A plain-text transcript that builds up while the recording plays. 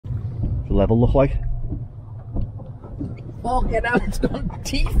the level look like? Oh, get out, it's gone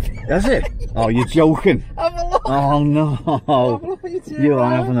deep. Has it? Oh, you're joking. Have a look. Oh no. Have a look at your You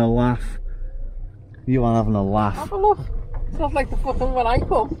are having a laugh. You are having a laugh. Have a look. It's not like the fucking when I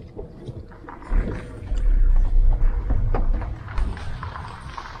come.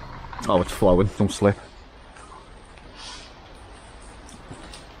 Oh, it's flowing, don't slip.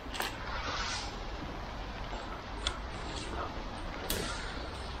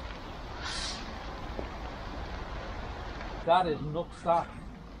 That is nuts, that.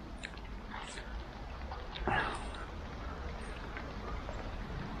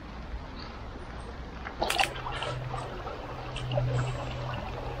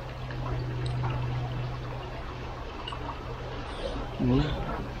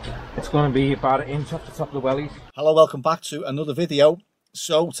 It's going to be about an inch off the top of the wellies. Hello, welcome back to another video.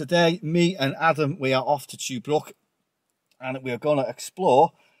 So today, me and Adam, we are off to Tew Brook, and we are going to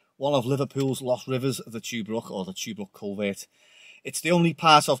explore one of Liverpool's lost rivers, the Tue Brook, or the Tuebrook culvert. It's the only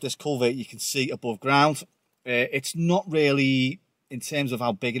part of this culvert you can see above ground. It's not really, in terms of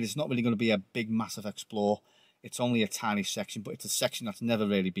how big it is, not really going to be a big, massive explore. It's only a tiny section, but it's a section that's never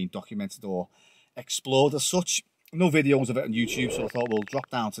really been documented or explored as such. No videos of it on YouTube, so I thought we'll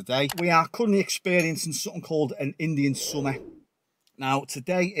drop down today. We are currently experiencing something called an Indian summer. Now,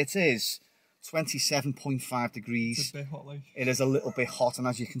 today it is 27.5 degrees. It's a bit hot, like. It is a little bit hot, and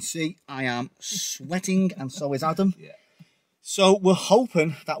as you can see, I am sweating, and so is Adam. Yeah. So we're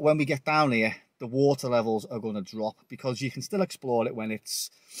hoping that when we get down here, the water levels are going to drop, because you can still explore it when it's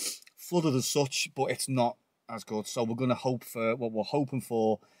flooded as such, but it's not as good. So we're going to hope for what we're hoping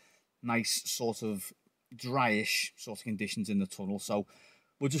for, nice sort of dryish sort of conditions in the tunnel. So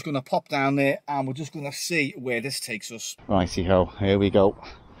we're just going to pop down there, and we're just going to see where this takes us. Righty-ho, here we go.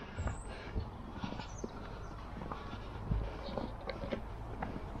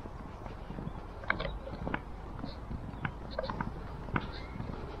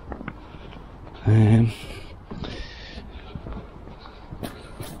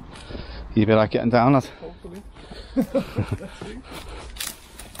 You be like getting down that? Hopefully.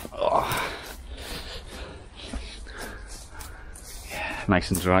 Oh. Yeah, nice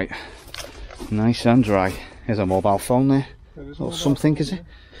and dry. Nice and dry. Here's a mobile phone there. Or something, is it?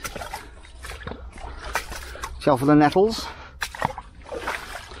 Shell for the nettles.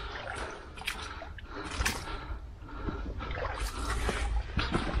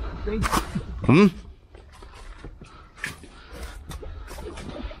 Hmm?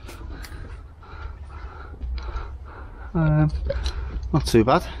 Not too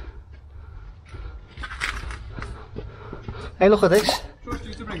bad. Hey, look at this. Just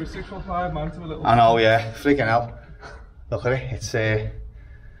used to bring a 6'5" man to a little. I know, yeah, freaking out. Look at it. It's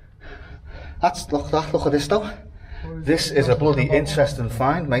look at this though. This is a bloody interesting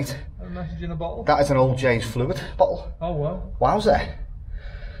find, mate. A message in a bottle. That is an old James fluid bottle. Oh wow. Wowzer.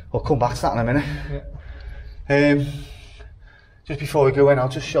 We'll come back to that in a minute. Yeah. Just before we go in, I'll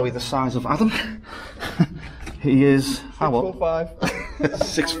just show you the size of Adam. He is 6'5".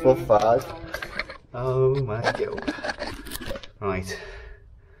 6'5". Oh my god. Right.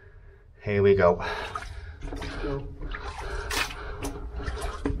 Here we go.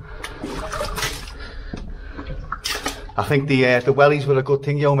 I think the wellies were a good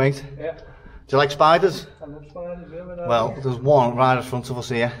thing, yo mate. Yeah. Do you like spiders? I love spiders, yeah, Well, there's one right in front of us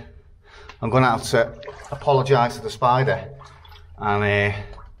here. I'm going to have to apologise to the spider and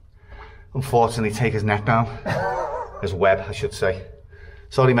unfortunately take his net down. His web, I should say.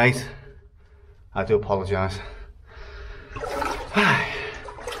 Sorry mate, I do apologise.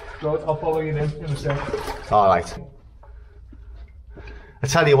 I'll follow you in a sec. Alright. I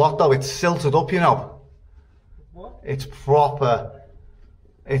tell you what though, it's silted up, you know. What? It's proper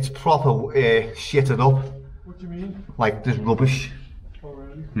shitted up. What do you mean? Like there's rubbish. Oh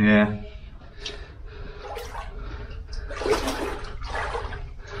really? Yeah.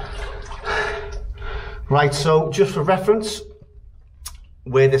 Right, so just for reference,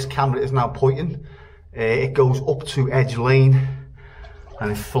 where this camera is now pointing, it goes up to Edge Lane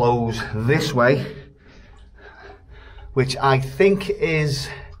and it flows this way, which I think is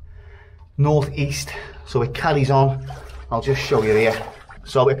northeast. So it carries on. I'll just show you here.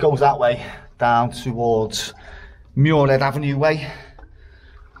 So it goes that way down towards Muirhead Avenue way,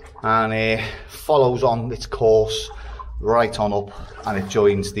 and follows on its course right on up, and it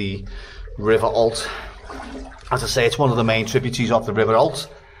joins the River Alt. As I say, it's one of the main tributaries of the River Alt,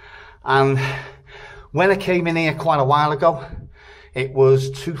 and when I came in here quite a while ago, it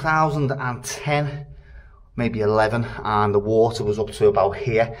was 2010, maybe 11, and the water was up to about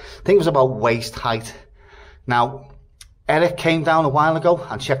here. I think it was about waist height. Now, Eric came down a while ago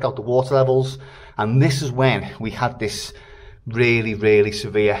and checked out the water levels, and this is when we had this really, really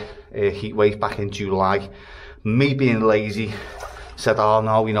severe heat wave back in July. Me being lazy, said, oh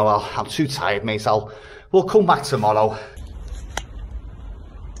no, you know, I'm too tired, mate, we'll come back tomorrow.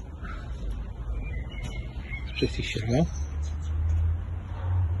 It's pretty shallow.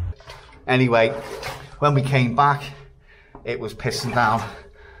 Anyway, when we came back, it was pissing down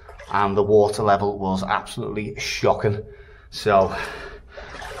and the water level was absolutely shocking. So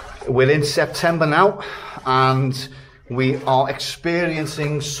we're in September now and we are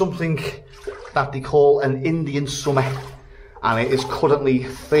experiencing something that they call an Indian summer, and it is currently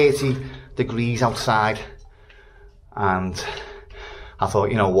 30 degrees outside. And I thought,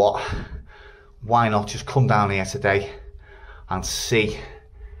 you know what, why not just come down here today and see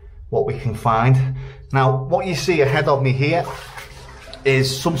what we can find. Now, what you see ahead of me here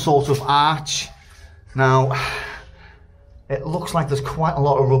is some sort of arch. Now, it looks like there's quite a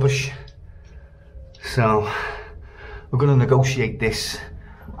lot of rubbish, so we're going to negotiate this.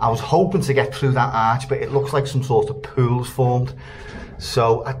 I was hoping to get through that arch, but it looks like some sort of pool's formed,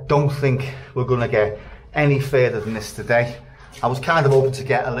 so I don't think we're going to get any further than this today. I was kind of hoping to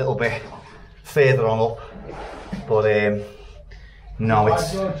get a little bit further on up, but no,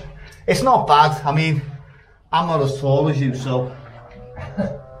 it's not bad. I mean, I'm not as tall as you, so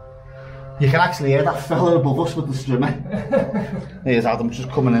you can actually hear that fella above us with the strimmer. Here's Adam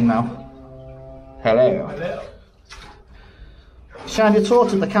just coming in now. Hello. Hello. Shine your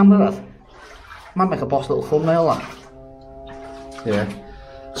torch at the camera, lad. Might make a boss little thumbnail, lad. Yeah.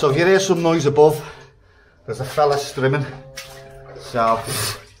 So if you hear some noise above, there's a fella strimming. So,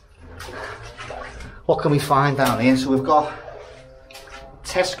 what can we find down here? So we've got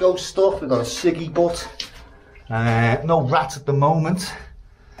Tesco stuff, we've got a ciggy butt. No rats at the moment.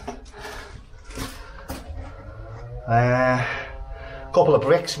 A couple of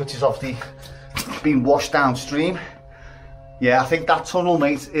bricks, which is obviously been washed downstream. Yeah, I think that tunnel,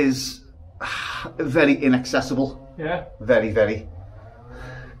 mate, is very inaccessible. Yeah. Very, very.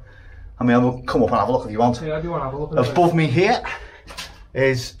 I mean, I'll come up and have a look if you want. Yeah, I do want to have a look. Above me here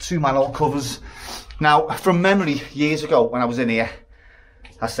is two manhole covers. Now, from memory, years ago when I was in here,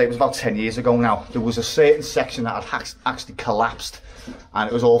 I say it was about 10 years ago now, there was a certain section that had actually collapsed and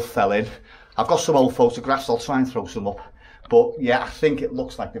it was all fell in. I've got some old photographs, I'll try and throw some up. But yeah, I think it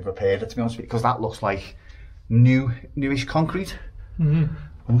looks like they've repaired it, to be honest with you, because that looks like newish concrete. I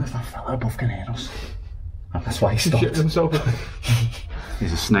wonder if that fella above can hear us. That's why he stopped.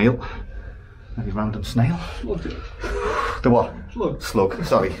 There's a snail. Any random snail. Slug. The what? Slug. Slug,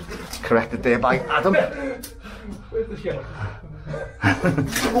 sorry. Corrected there by Adam. Where's the shell?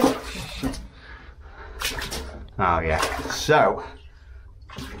 Oh yeah. So,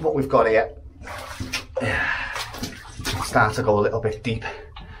 what we've got here, start to go a little bit deep.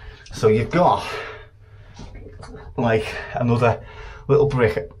 So you've got like another little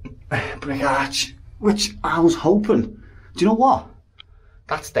brick arch, which I was hoping. Do you know what?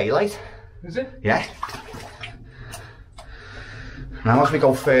 That's daylight. Is it? Yeah. Now as we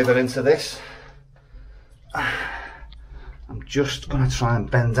go further into this, I'm just going to try and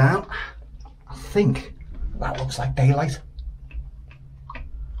bend down. I think that looks like daylight.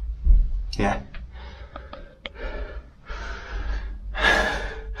 Yeah.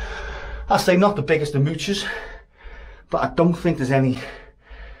 I say not the biggest of mooches, but I don't think there's any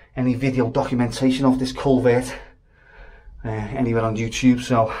video documentation of this culvert anywhere on YouTube,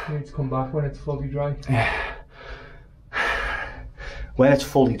 so... You need to come back when it's fully dry. When it's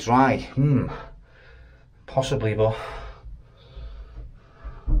fully dry, possibly, but...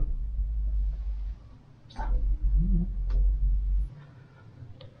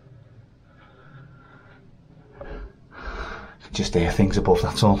 Just hear things above,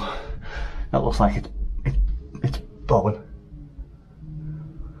 that's all. That looks like it's bowing.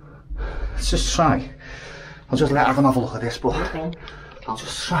 Let's just try. I'll just let Adam have a look at this, but I'll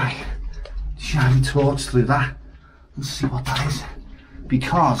just try shining torch through that and see what that is,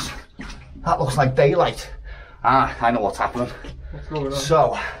 because that looks like daylight. I know what's happening. What's going on?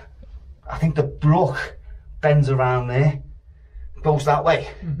 So I think the brook bends around there, goes that way,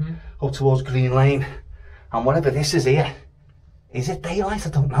 up towards Green Lane, and whatever this is here, is it daylight? I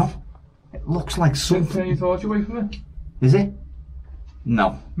don't know. It looks like something. Turn your torch away from it. Is it?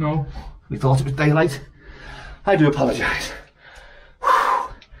 No. No. We thought it was daylight. I do apologise.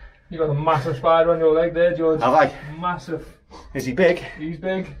 You got a massive spider on your leg there, George. Have I? Massive. Is he big? He's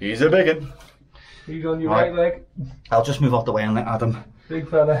big. He's a big one. He's on your right leg. I'll just move out the way and let Adam. Big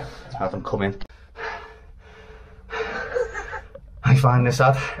fella. Adam come in. I find this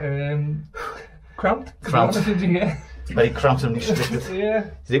ad. Cramped. Cramped. Did you get? Very cramped and restricted. Yeah.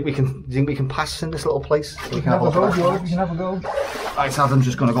 Do you think we can pass in this little place? So we can Have a go, at that? George. We can have a go. Right, Adam's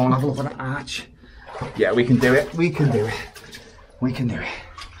just going to go and have a look at the arch. Yeah, we can do it. We can do it. We can do it.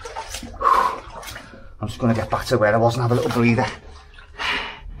 I'm just going to get back to where I was and have a little breather.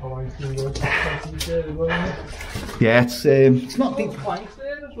 Yeah, it's not deep. Planks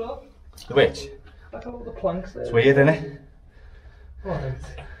there as well. Which? Like all the planks there. It's weird, isn't it? Right.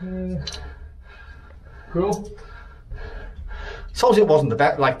 Cool. Suppose it wasn't the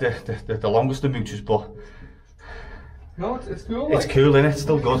best, like the longest of mooches, but No, it's cool. it's cool, isn't it? It's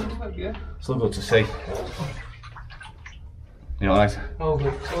still good. Yeah. Still good to see. You know, right? Oh,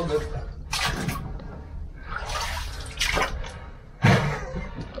 good. Oh, good.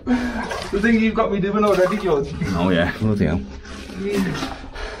 The thing you've got me doing already, George. Oh yeah, bloody hell.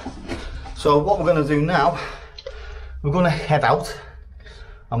 So what we're going to do now, we're going to head out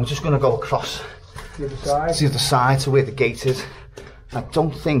and we're just going to go across To the side. to the side to where the gate is. I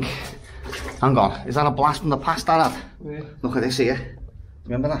don't think, hang on, is that a blast from the past, Dad? Yeah. Look at this here.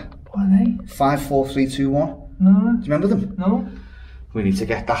 Remember that? What are they? 5, 4, 3, 2, 1. Do No. you remember them? No. We need to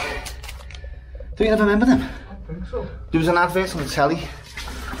get that. Do you ever remember them? I think so. There was an advert on the telly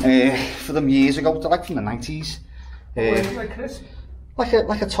for them years ago, they're like from the 90s. Like crisp.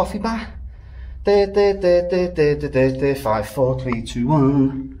 Like a toffee bar. 5, 4, 3, 2,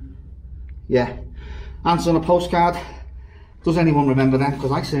 1. Yeah. Answer on a postcard. Does anyone remember them?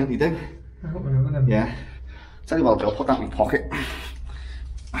 Because I certainly do. I don't remember them. Yeah. Tell you what I'll do, I'll put that in my pocket.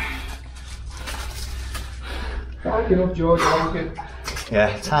 Tidying up, George. I like it.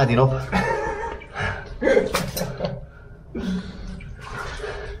 Yeah, tidying up.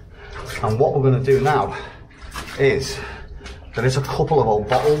 And what we're going to do now is, there is a couple of old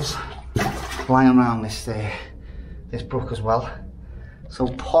bottles lying around this brook as well. So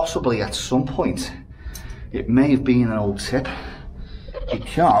possibly at some point, it may have been an old tip,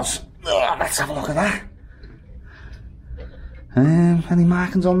 because, let's have a look at that. Any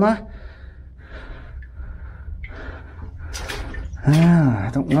markings on that? I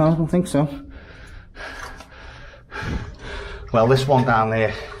don't know, I don't think so. Well, this one down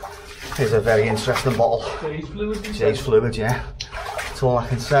there is a very interesting bottle. Jay's fluid. Jay's fluid, yeah. That's all I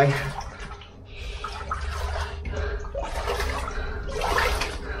can say.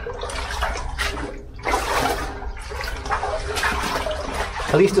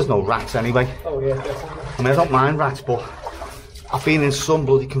 At least there's no rats anyway. Oh yeah, definitely. I mean, I don't mind rats, but I've been in some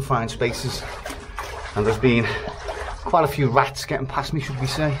bloody confined spaces and there's been quite a few rats getting past me, should we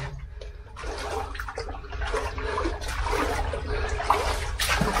say.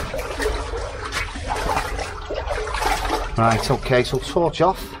 Right, okay, so torch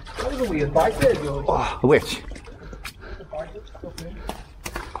off. That was a weird bite there, George. Oh, a witch.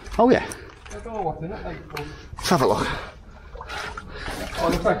 Oh yeah, I don't know what's in it. Like, let's have a look. oh,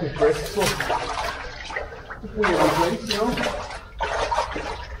 it looks like a brick. Look. Weird place, you know?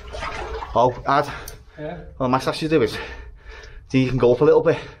 Oh, Ad, Yeah. well, my ask you to do is, you can go up a little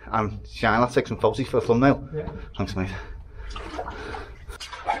bit and shine, I'll take some photos for a thumbnail. Yeah. Thanks, mate.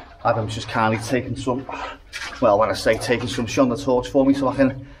 Adam's just kindly taking some, well, when I say taking some, shone the torch for me so I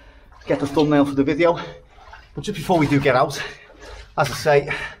can get the thumbnail for the video. But just before we do get out, as I say,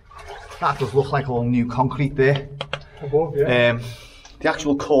 that does look like all new concrete there. Above, yeah. The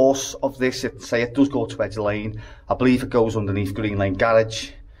actual course of this, it does go to Edge Lane. I believe it goes underneath Green Lane Garage,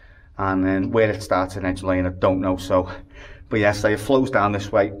 and then where it starts in Edge Lane, I don't know. So, but yeah, it flows down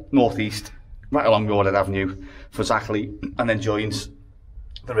this way, northeast, right along Orchard Avenue for Zackley, and then joins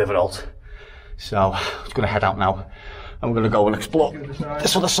the River Alt. So, I'm just going to head out now, and we're going to go and explore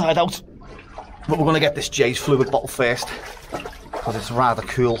this other side out. But we're going to get this Jay's fluid bottle first, because it's rather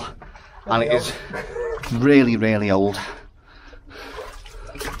cool, and it is really, really old.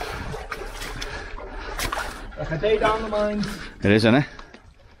 Like a day down the mines. It is, isn't it?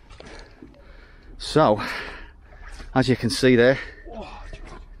 So, as you can see there,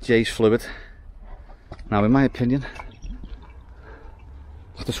 Jay's fluid. Now, in my opinion,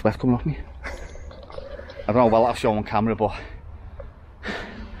 look at the sweat coming off me. I don't know well I've shown on camera, but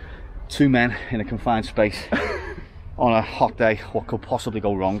two men in a confined space on a hot day, what could possibly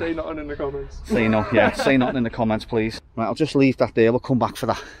go wrong? Say nothing in the comments. Say no, yeah, say nothing in the comments, please. Right, I'll just leave that there, we'll come back for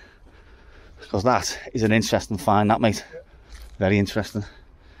that. Because that is an interesting find, that, mate. Very interesting.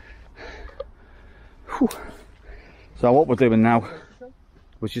 Whew. So what we're doing now,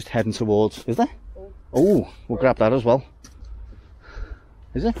 we're just heading towards, is there? Oh, we'll grab that as well.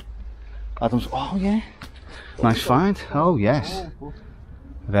 Is it? Adam's, oh yeah. Nice find. Oh yes.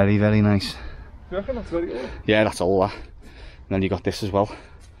 Very, very nice. You reckon that's very good? Yeah, that's all that. And then you got this as well.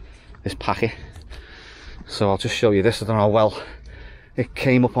 This packet. So I'll just show you this. I don't know how well it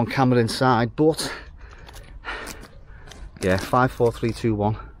came up on camera inside, but yeah, 5, 4, 3, 2,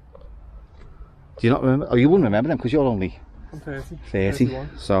 1. Do you not remember? Oh, you wouldn't remember them because you're only I'm 30. 30.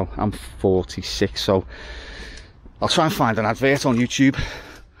 So I'm 46. So I'll try and find an advert on YouTube.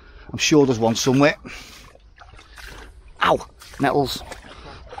 I'm sure there's one somewhere. Ow! Nettles.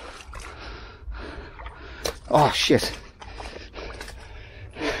 Oh shit.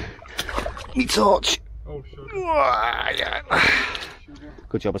 Me torch. Oh, sure.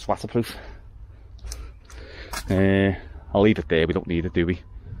 Good job, it's waterproof. I'll leave it there, we don't need it, do we?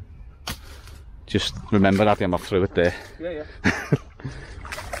 Just remember that I'm through it there. Yeah. I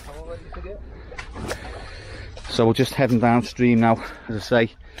won't let you forget. So we're just heading downstream now, as I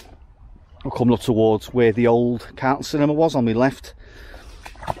say. We're coming up towards where the old Carlton cinema was on my left.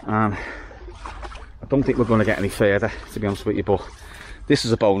 And I don't think we're going to get any further, to be honest with you, but this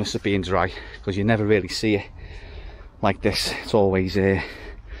is a bonus of being dry, because you never really see it like this. It's always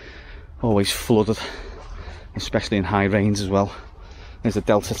flooded, especially in high rains as well. There's a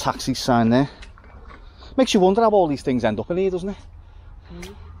Delta taxi sign there. Makes you wonder how all these things end up in here, doesn't it?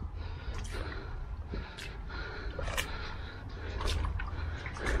 Mm.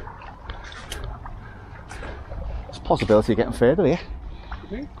 There's a possibility of getting further here. You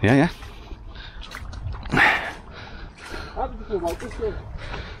think? Yeah. How did you feel about this one?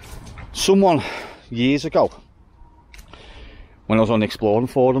 Someone years ago, when I was on the exploring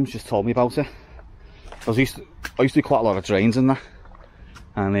forums, just told me about it. I used to do quite a lot of drains in that,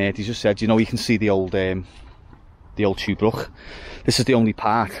 and he just said, you know, you can see the old Tew Brook. This is the only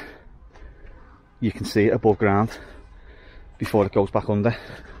part you can see it above ground before it goes back under.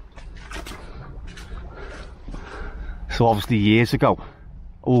 So obviously years ago,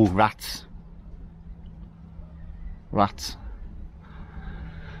 oh, rats. I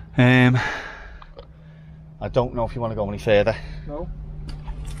don't know if you want to go any further. No.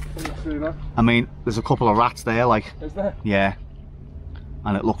 Couldn't see that. I mean, there's a couple of rats there, like. Is there? Yeah.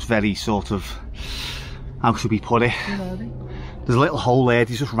 And it looks very sort of, how should we put it? There's a little hole there,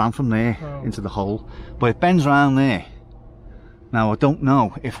 he just ran from there into the hole. But it bends around there. Now I don't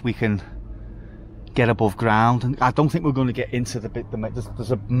know if we can get above ground, and I don't think we're going to get into the bit,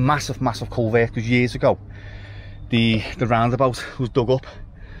 there's a massive culvert, because years ago the roundabout was dug up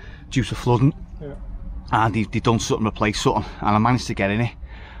due to flooding. Yeah. And they done something, replaced something, and I managed to get in it.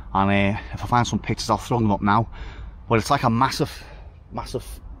 And if I find some pictures, I'll throw them up now. But it's like a massive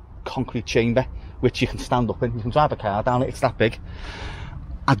concrete chamber which you can stand up in. You can drive a car down it, it's that big.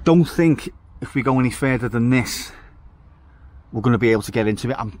 I don't think if we go any further than this we're going to be able to get into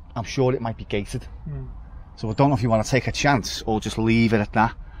it. I'm sure it might be gated. So I don't know if you want to take a chance or just leave it at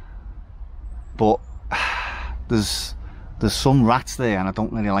that. But there's some rats there, and I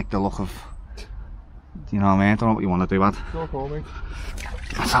don't really like the look of, you know what I mean? I don't know what you want to do, Ad.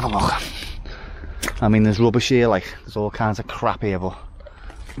 Let's have a look. I mean, there's rubbish here, like, there's all kinds of crap here, but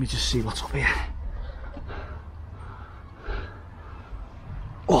let me just see what's up here.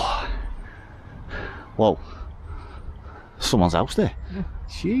 Oh, whoa, someone's house there.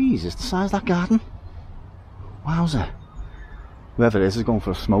 Jesus, the size of that garden. Wowzer. Whoever it is going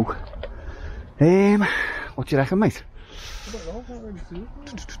for a smoke. What do you reckon, mate? I don't know, I can't really see it.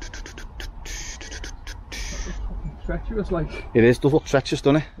 It's fucking treacherous, like. It is, does look treacherous,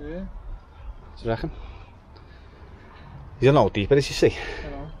 doesn't it? Yeah. What do you reckon? You don't know how deep it is, you see. I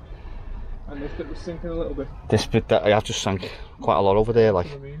know. And this bit was sinking a little bit. This bit that I have just sank quite a lot over there, like.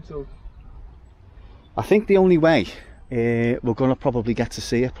 You know what I mean? So I think the only way we're going to probably get to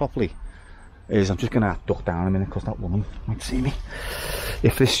see it properly is, I'm just going to duck down a minute because that woman might see me.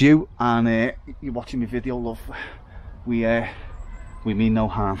 If it's you and you're watching my video, love, we mean no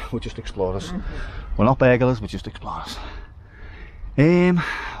harm. We're just explorers. We're not burglars, we're just explorers.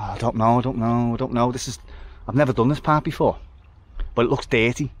 I don't know. This is, I've never done this part before, but it looks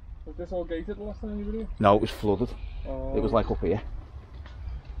dirty. was this all gated the last time you were here? No, it was flooded. Oh. It was like up here.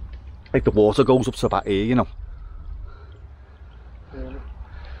 Like the water goes up to about here, you know. Yeah.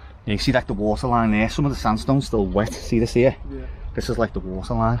 You see like the water line there, some of the sandstone's still wet. See this here? Yeah. This is like the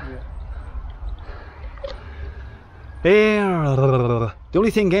water line. Yeah. The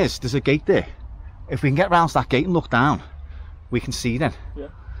only thing is, there's a gate there. If we can get round to that gate and look down, we can see then. Yeah.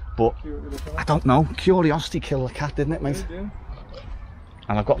 But I don't know. Curiosity killed the cat, didn't it, mate? Yeah.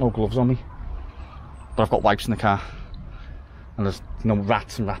 And I've got no gloves on me, but I've got wipes in the car, and there's no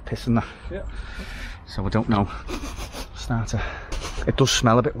rats and rat piss in that. Yeah. So I don't know. It does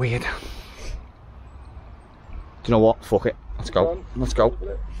smell a bit weird. Do you know what? Fuck it. Let's go. Let's go.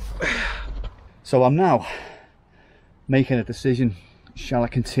 So I'm now making a decision. Shall I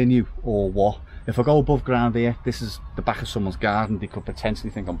continue or what? If I go above ground here, this is the back of someone's garden. They could potentially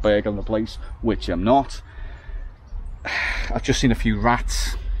think I'm burgling the place, which I'm not. I've just seen a few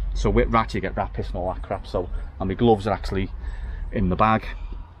rats. So with rats you get rat piss and all that crap. So, and my gloves are actually in the bag.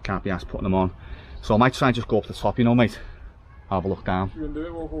 Can't be asked putting them on. So I might try and just go up the top, you know, mate. Have a look down. You can do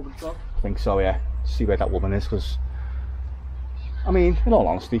it, walk over the top. I think so, yeah. See where that woman is, because I mean, in all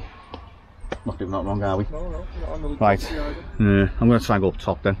honesty, not doing that wrong, are we? No, not on the right. I'm going to try and go up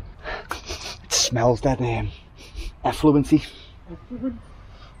top then. It smells that effluency.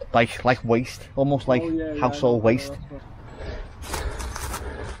 Like waste, almost like household waste.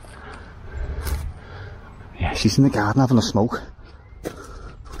 Yeah, she's in the garden having a smoke.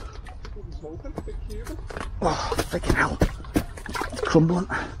 Oh, freaking hell. It's crumbling.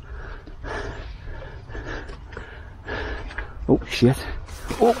 Oh, shit.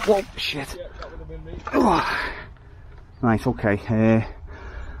 Oh, whoa, shit. Oh. Right, okay.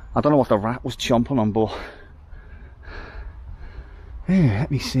 I don't know what the rat was chomping on, but... Yeah,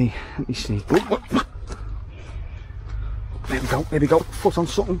 let me see. Oh, oh. There we go. Foot on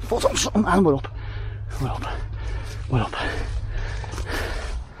something, and we're up. We're up.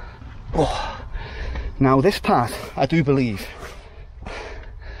 Oh. Now this part, I do believe,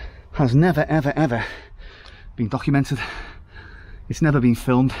 has never ever been documented. It's never been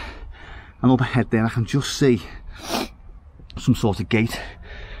filmed. And overhead there I can just see some sort of gate.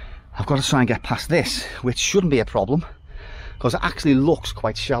 I've got to try and get past this, which shouldn't be a problem, because it actually looks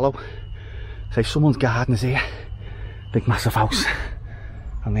quite shallow. Say someone's garden is here, big massive house,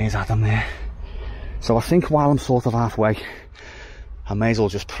 and there's Adam there. So I think while I'm sort of halfway, I may as well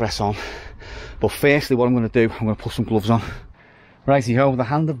just press on. But firstly, what I'm going to do, I'm going to put some gloves on. Righty-ho, the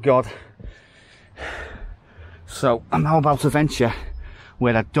hand of God. So I'm now about to venture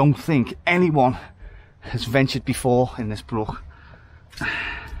where I don't think anyone has ventured before in this brook.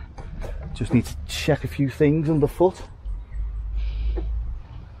 Just need to check a few things underfoot.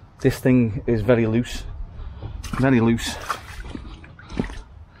 This thing is very loose.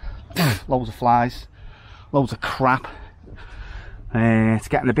 Loads of flies, loads of crap. It's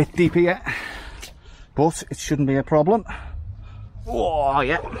getting a bit deeper yet, but it shouldn't be a problem. Oh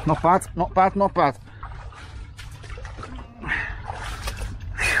yeah, not bad.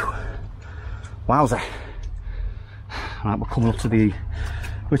 Whew. Wowza. Right, we're coming up to the,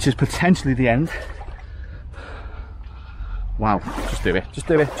 which is potentially the end. Wow, just do it,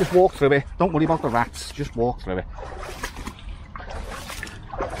 just walk through it. Don't worry about the rats, just walk through it.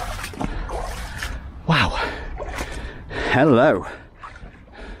 Wow, hello.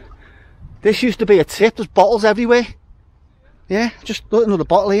 This used to be a tip, there's bottles everywhere. Yeah, just look, another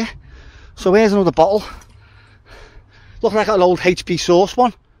bottle here. So here's another bottle. Looks like an old HP sauce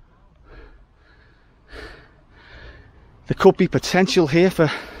one. There could be potential here for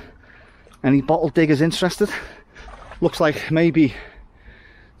any bottle diggers interested. Looks like maybe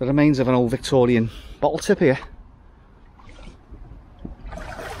the remains of an old Victorian bottle tip here.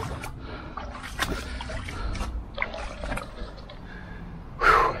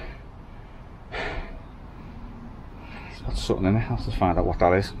 Whew. It's got something in it, I'll have to find out what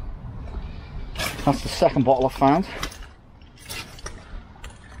that is. That's the second bottle I've found.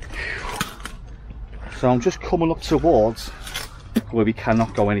 So I'm just coming up towards where we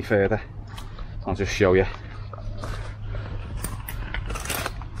cannot go any further. I'll just show you.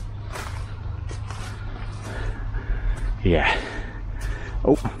 Yeah.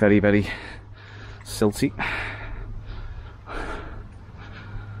 Oh, very, very silty.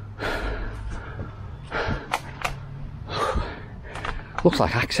 Looks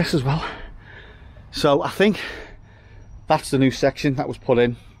like access as well. So I think that's the new section that was put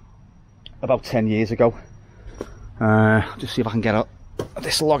in about 10 years ago. Just see if I can get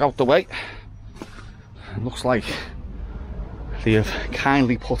this log out the way. It looks like they have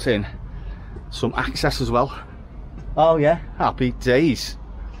kindly put in some access as well. Oh yeah, happy days.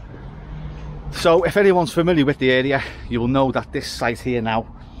 So if anyone's familiar with the area, you'll know that this site here now,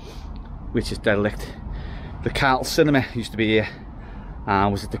 which is derelict, the Carl Cinema used to be here,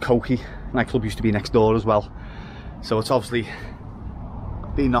 and was it the Cokie nightclub used to be next door as well. So it's obviously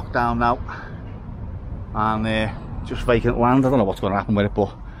been knocked down now, and just vacant land. I don't know what's going to happen with it,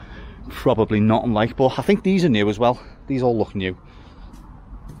 but probably not unlike. But I think these are new as well. These all look new.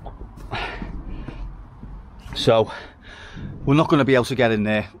 So we're not going to be able to get in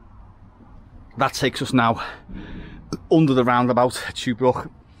there. That takes us now under the roundabout at Tew Brook,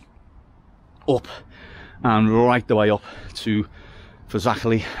 up and right the way up to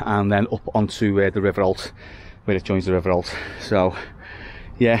Zackley, and then up onto the River Alt, where it joins the River Alt. So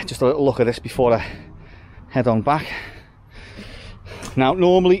yeah, just a little look at this before I head on back. Now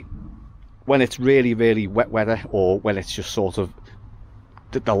normally when it's really, really wet weather, or when it's just sort of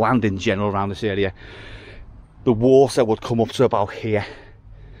the land in general around this area, the water would come up to about here,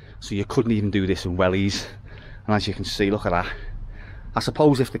 so you couldn't even do this in wellies. And as you can see, look at that. I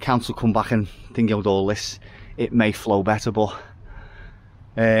suppose if the council come back and think out all this, it may flow better, but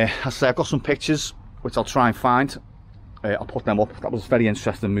as I say, I've got some pictures which I'll try and find. I'll put them up. That was very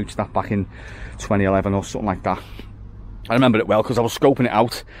interesting mooch, that back in 2011 or something like that. I remember it well because I was scoping it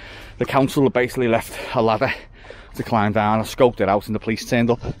out. The council had basically left a ladder to climb down. I scoped it out and the police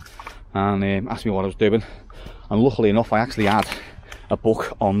turned up and asked me what I was doing. And luckily enough, I actually had a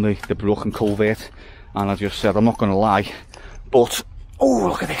book on the brook and culvert, and I just said, I'm not going to lie, but oh,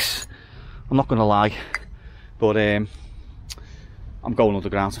 look at this. I'm not going to lie, but I'm going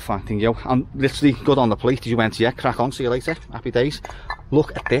underground to find things. Yo, I'm literally good on the police. Did you went? Yeah, crack on, see you later, happy days.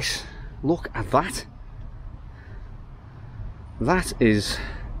 Look at this, look at that. That is,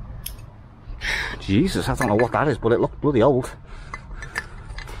 Jesus, I don't know what that is, but it looked bloody old.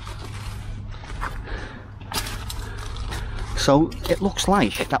 So it looks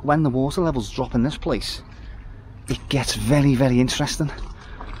like that when the water levels drop in this place, it gets very, very interesting.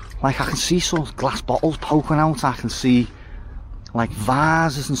 Like, I can see some glass bottles poking out, I can see like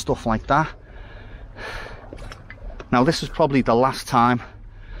vases and stuff like that. Now this is probably the last time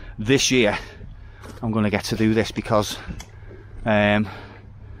this year I'm going to get to do this, because Adam,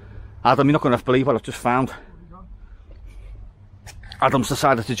 you're not going to believe what I've just found. Adam's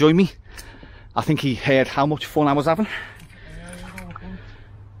decided to join me. I think he heard how much fun I was having.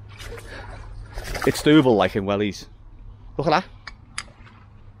 It's doable, like in wellies. Look at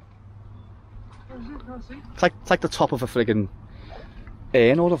that. It's like the top of a friggin'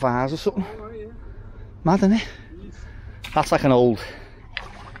 urn or a vase or something. Mad, isn't it? That's like an old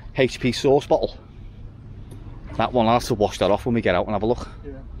HP sauce bottle. That one, I'll have to wash that off when we get out and have a look.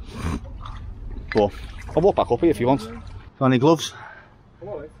 But I'll walk back up here if you want. Got any gloves?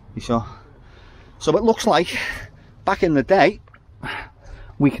 You sure? So it looks like back in the day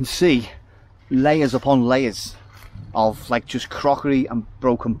we can see layers upon layers of like just crockery and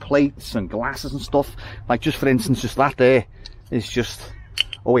broken plates and glasses and stuff. Like, just for instance, just that there is just,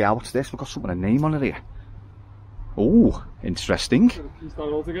 oh yeah, what's this? We've got something, a name on it here. Oh, interesting.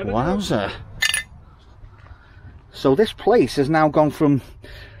 Wowza. So this place has now gone from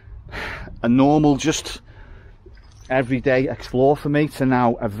a normal, just everyday explore for me to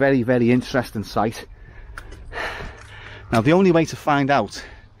now a very, very interesting site. Now the only way to find out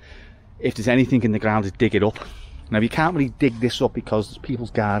if there's anything in the ground is dig it up. Now you can't really dig this up because there's people's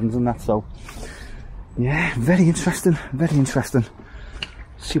gardens and that, so yeah, very interesting, very interesting.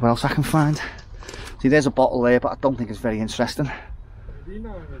 See what else I can find. See, there's a bottle there, but I don't think it's very interesting.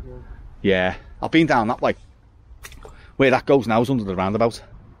 Yeah, I've been down that way. Where that goes now is under the roundabout.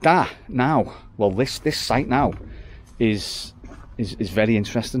 That now, well, this site now is very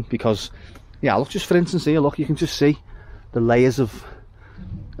interesting, because yeah, look, just for instance here, look, you can just see the layers of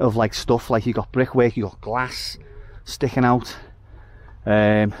like stuff. Like, you got brickwork, you got glass sticking out.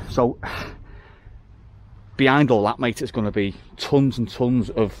 So behind all that, mate, is going to be tons and tons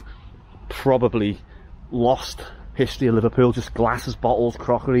of probably lost history of Liverpool, just glasses, bottles,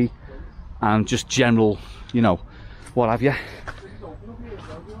 crockery, and just general, you know, what have you.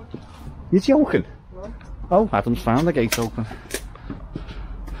 You're joking? Oh, Adam's found the gate open.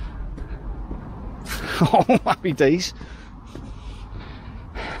 Oh, happy days.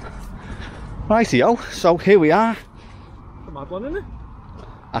 Rightio, so here we are. A mad one, isn't it?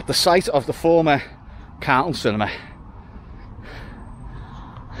 At the site of the former Carlton Cinema.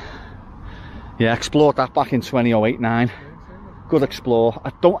 Yeah, explored that back in 2008-09. Good explore.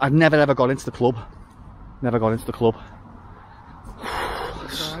 I've never ever got into the club. Never got into the club.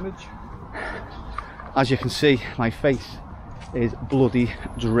 As you can see, my face is bloody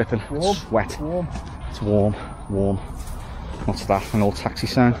dripping. Warm. It's wet. Warm. It's warm. Warm. What's that? An old taxi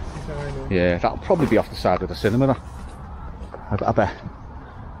sign? Yeah, that'll probably be off the side of the cinema, that. I bet.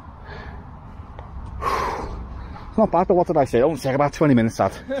 It's not bad though, what did I say? It only took about 20 minutes,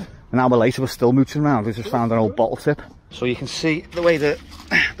 that. An hour later we're still mooching around. We just found an old bottle tip. So you can see the way the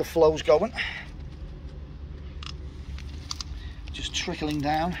flow's going. Just trickling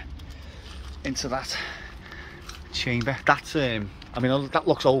down into that chamber. That's I mean, that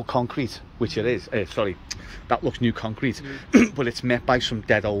looks old concrete, which it is. Sorry, that looks new concrete, but it's met by some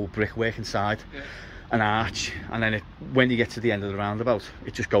dead old brickwork inside. Yeah. An arch, and then when you get to the end of the roundabout,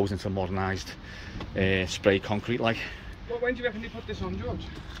 it just goes into modernised spray concrete, like. Well, when do you reckon they put this on, George?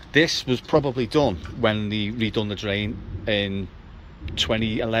 This was probably done when they redone the drain in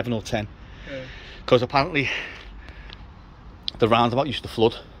 2011 or 10, because apparently the roundabout used to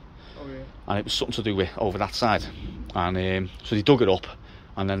flood. Oh, yeah. and it was something to do with over that side, and so they dug it up,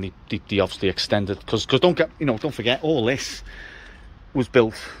 and then they obviously extended, because don't forget, all this was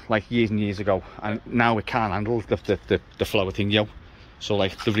built like years and years ago, and now it can't handle the flow of thing, so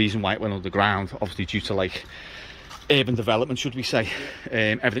like the reason why it went underground, obviously due to like urban development, should we say,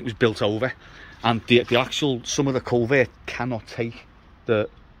 everything was built over, and the actual, some of the culvert cannot take the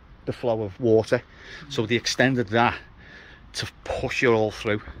flow of water, so they extended that to push it all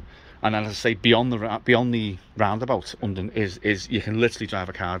through. And then, as I say, beyond the roundabout is you can literally drive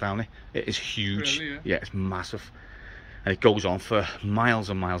a car down it. It is huge. Really, yeah, it's massive, and it goes on for miles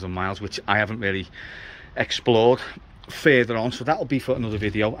and miles and miles, which I haven't really explored further on, so that'll be for another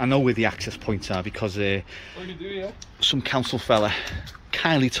video. I know where the access points are, because some council fella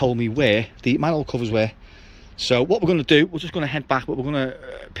kindly told me where the manhole covers were. So what we're going to do, we're just going to head back, but we're going to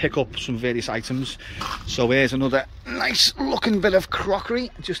pick up some various items. So here's another nice looking bit of crockery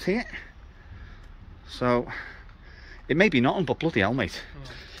just here. So it may be nothing, but bloody hell, mate.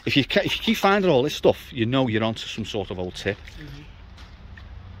 Oh. If you keep finding all this stuff, you know you're onto some sort of old tip.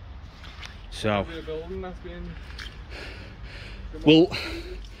 So, well,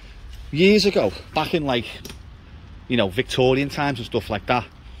 years ago, back in like, Victorian times and stuff like that,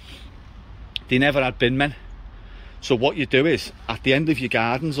 they never had bin men. So what you do is, at the end of your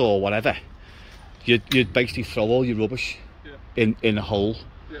gardens or whatever, you'd basically throw all your rubbish in a hole,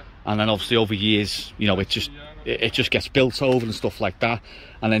 and then obviously over years, it just gets built over and stuff like that,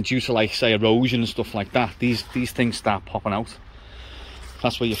 and then due to, like, say, erosion and stuff like that, these things start popping out.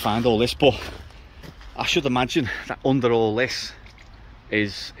 That's where you find all this. But I should imagine that under all this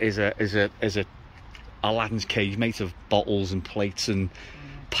is a Aladdin's cave, mate, of bottles and plates and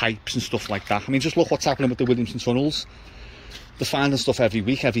pipes and stuff like that. I mean, just look what's happening with the Williamson tunnels. They're finding stuff every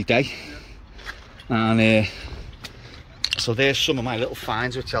week, every day. And so there's some of my little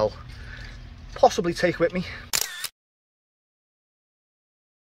finds, which I'll possibly take with me.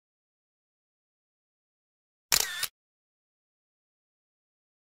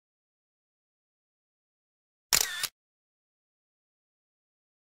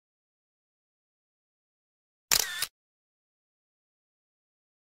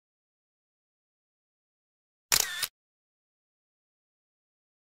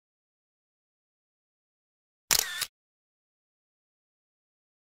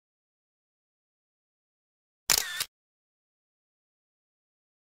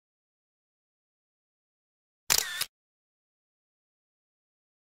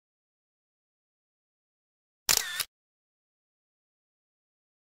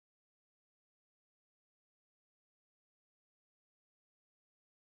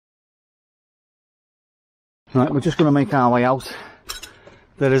 Right, we're just going to make our way out.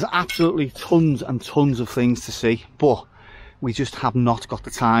 There is absolutely tons and tons of things to see, but we just have not got the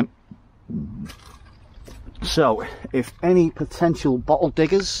time. So, if any potential bottle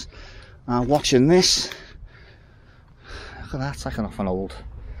diggers are watching this, look at that, taken off an old.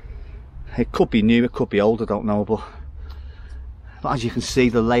 It could be new, it could be old, I don't know, but as you can see,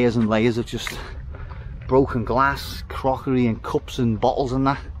 the layers and layers of just broken glass, crockery and cups and bottles and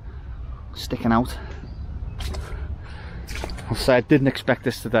that sticking out. I'll say I didn't expect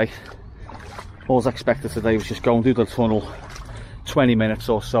this today. All I expected today was just go and do the tunnel 20 minutes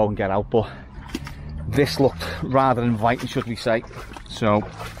or so and get out, but this looked rather inviting, should we say, so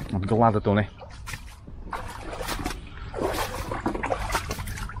I'm glad I've done it.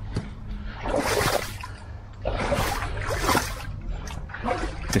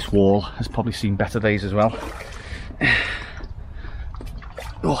 This wall has probably seen better days as well.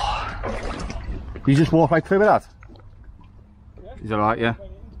 Oh. You just walk right through with that? Is that right? Yeah.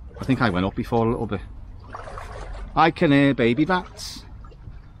 I think I went up before a little bit. I can hear baby bats.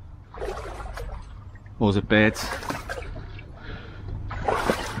 Or was it birds?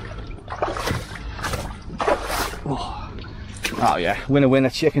 Oh yeah, winner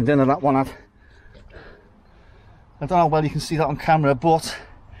chicken dinner that one had. I don't know how well you can see that on camera, but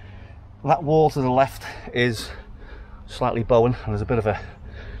that wall to the left is slightly bowing, and there's a bit of a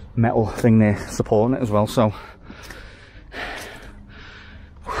metal thing there supporting it as well, so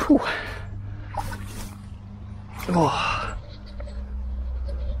whew. Oh.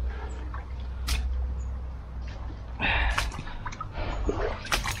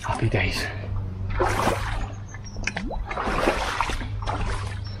 Happy days.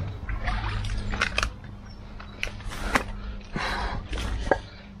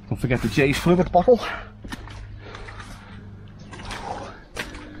 Don't forget the J's fluid bottle.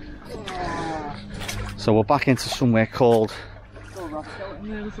 So we're back into somewhere called...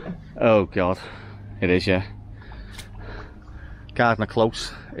 Oh god, it is, yeah. Gardener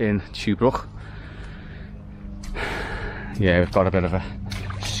Close in Tew Brook. Yeah, we've got a bit of a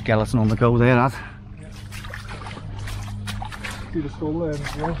skeleton on the go there, lad. See the skull there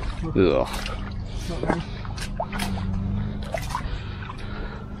as well. Ugh. Not nice.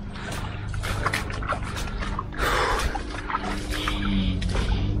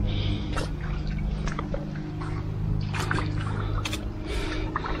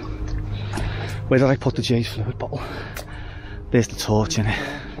 Where did I put the Jay's fluid bottle? There's the torch in it.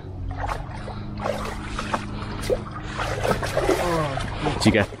 Oh, Do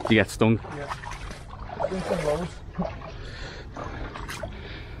you get stung? yeah. Drink some lows.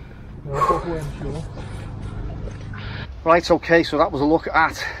 No, I'll go in, sure. Right, okay, so that was a look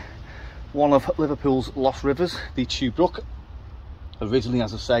at one of Liverpool's lost rivers, the Tue Brook. Originally,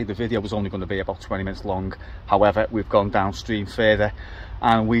 as I say, the video was only going to be about 20 minutes long. However, we've gone downstream further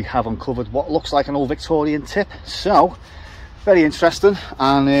and we have uncovered what looks like an old Victorian tip. So, very interesting.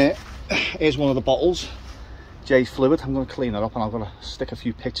 And here's one of the bottles, Jay's fluid. I'm going to clean that up and I'm going to stick a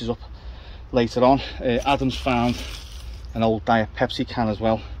few pictures up later on. Adam's found an old Diet Pepsi can as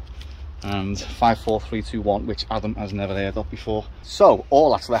well, and 54321, which Adam has never heard of before. So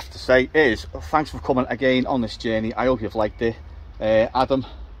all that's left to say is thanks for coming again on this journey. I hope you've liked it. Adam,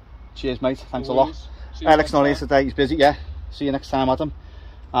 cheers mate, thanks a lot. Alex not here today, he's busy. Yeah, see you next time, Adam.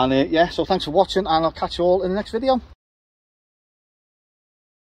 And yeah, so thanks for watching and I'll catch you all in the next video.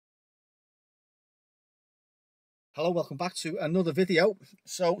 Hello, welcome back to another video.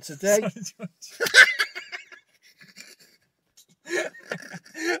 So today I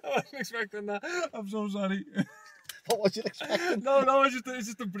wasn't expecting that. I'm so sorry. what was you expecting? No, it's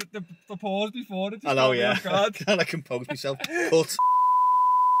just the pause before it. I know, yeah. And I compose myself. Cut.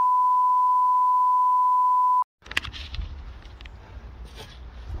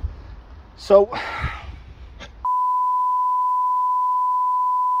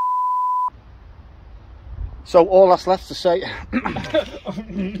 So all that's left to say